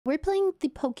we're playing the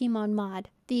Pokemon mod,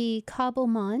 the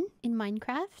Cobblemon in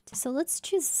Minecraft. So let's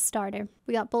choose a starter.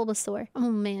 We got Bulbasaur. Oh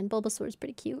man, Bulbasaur's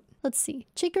pretty cute. Let's see.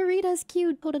 Chikorita's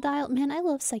cute. Totodile. Man, I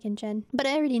love second gen. But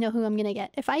I already know who I'm gonna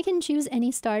get. If I can choose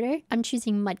any starter, I'm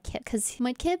choosing Mudkip. Because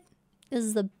Mudkip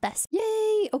is the best.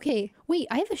 Yay! Okay. Wait,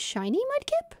 I have a shiny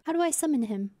Mudkip? How do I summon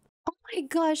him? Oh my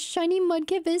gosh, shiny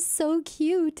Mudkip is so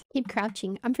cute. Keep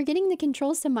crouching. I'm forgetting the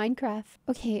controls to Minecraft.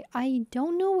 Okay, I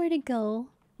don't know where to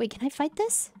go. Wait, can I fight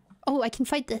this? Oh, I can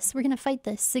fight this. We're gonna fight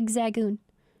this. Zigzagoon.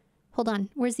 Hold on.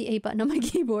 Where's the A button on my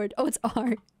keyboard? Oh, it's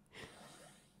R.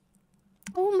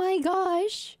 Oh my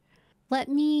gosh. Let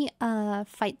me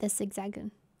fight this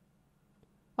Zigzagoon.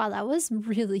 Wow, that was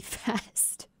really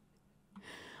fast.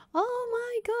 Oh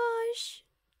my gosh.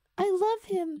 I love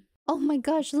him. Oh my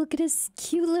gosh, look at his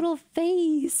cute little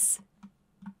face.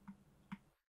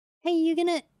 Hey, you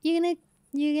gonna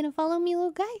follow me, little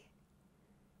guy?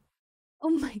 Oh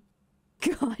my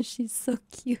gosh, he's so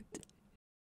cute.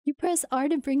 You press R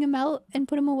to bring him out and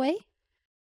put him away?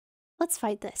 Let's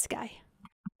fight this guy.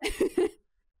 I'm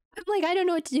like, I don't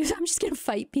know what to do, so I'm just gonna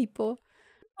fight people.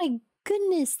 Oh my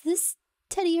goodness, this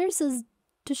Teddy Ursa's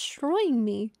destroying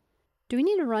me. Do we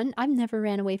need to run? I've never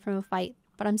ran away from a fight,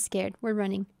 but I'm scared. We're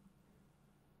running.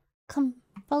 Come,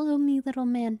 follow me, little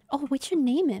man. Oh, we should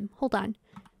name him. Hold on.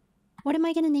 What am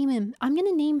I gonna name him? I'm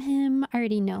gonna name him... I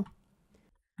already know.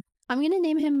 I'm gonna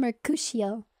name him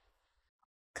Mercutio.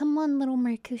 Come on, little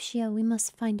Mercutio. We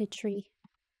must find a tree.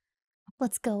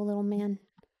 Let's go, little man.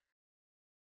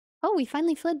 Oh, we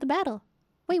finally fled the battle.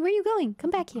 Wait, where are you going? Come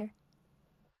back here.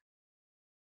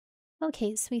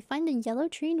 Okay, so we find a yellow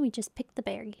tree and we just pick the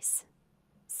berries.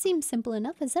 Seems simple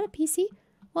enough. Is that a PC?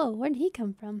 Whoa, where did he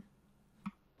come from?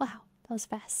 Wow, that was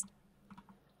fast.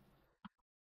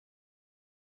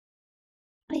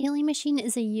 A healing machine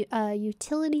is a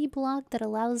utility block that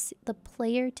allows the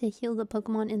player to heal the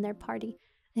Pokemon in their party.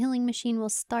 The healing machine will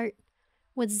start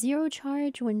with 0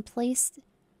 charge when placed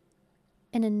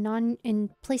in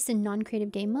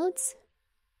non-creative game modes.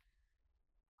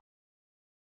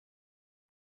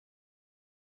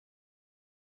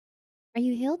 Are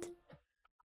you healed?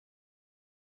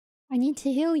 I need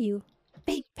to heal you.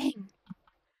 Bang, bang.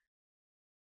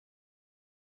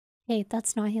 Hey,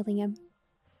 that's not healing him.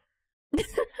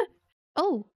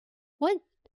 Oh, what?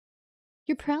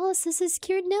 Your paralysis is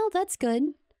cured now? That's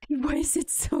good. Why is it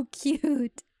so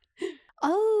cute?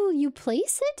 Oh, you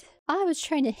place it? I was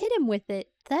trying to hit him with it.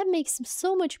 That makes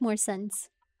so much more sense.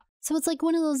 So it's like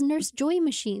one of those Nurse Joy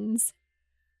machines.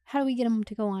 How do we get him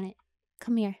to go on it?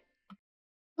 Come here.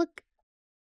 Look.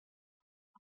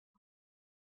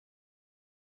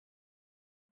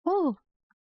 Oh.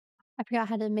 I forgot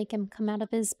how to make him come out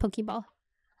of his Pokeball.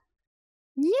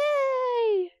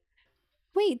 Yay!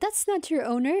 Wait, that's not your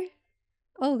owner.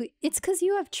 Oh, it's because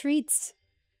you have treats.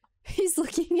 He's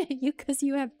looking at you because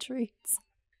you have treats.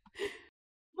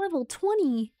 Level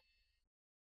 20.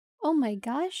 Oh my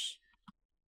gosh.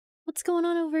 What's going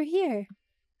on over here?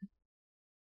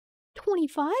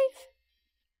 25?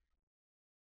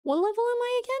 What level am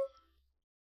I again?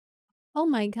 Oh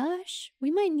my gosh.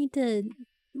 We might need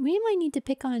to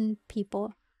pick on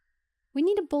people. We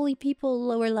need to bully people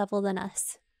lower level than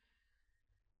us.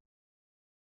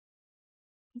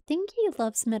 I think he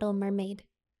loves Metal Mermaid.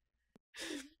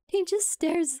 He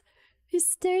stares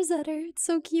at her. It's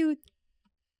so cute.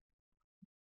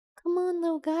 Come on,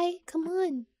 little guy. Come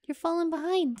on. You're falling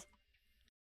behind.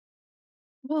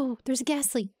 Whoa, there's a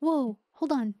Ghastly. Whoa,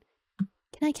 hold on.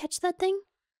 Can I catch that thing?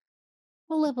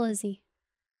 What level is he?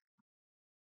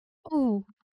 Oh.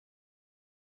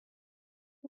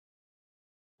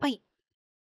 Bite.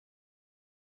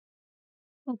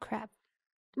 Oh crap.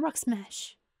 Rock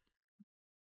Smash.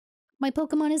 My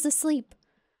Pokemon is asleep.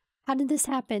 How did this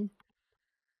happen?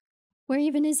 Where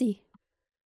even is he?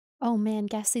 Oh man,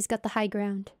 Ghastly's got the high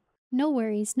ground. No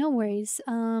worries, no worries.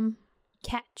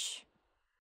 Catch.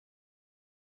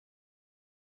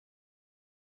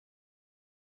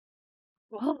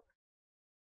 Whoa.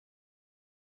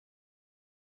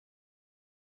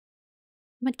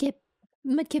 Mudkip.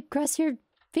 Mudkip, cross your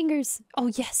fingers.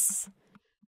 Oh yes.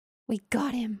 We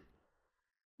got him.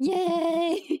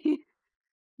 Yay!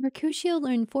 Mercutio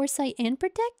learned Foresight and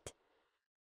Protect?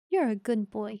 You're a good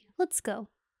boy. Let's go.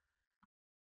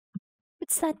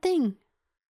 What's that thing?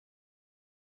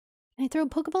 Can I throw a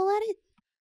Pokeball at it?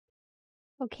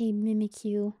 Okay,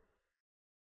 Mimikyu.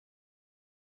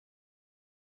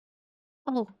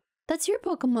 Oh, that's your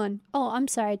Pokemon. Oh, I'm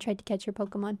sorry. I tried to catch your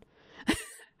Pokemon.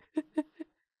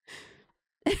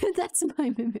 That's my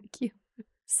Mimikyu.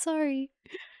 Sorry.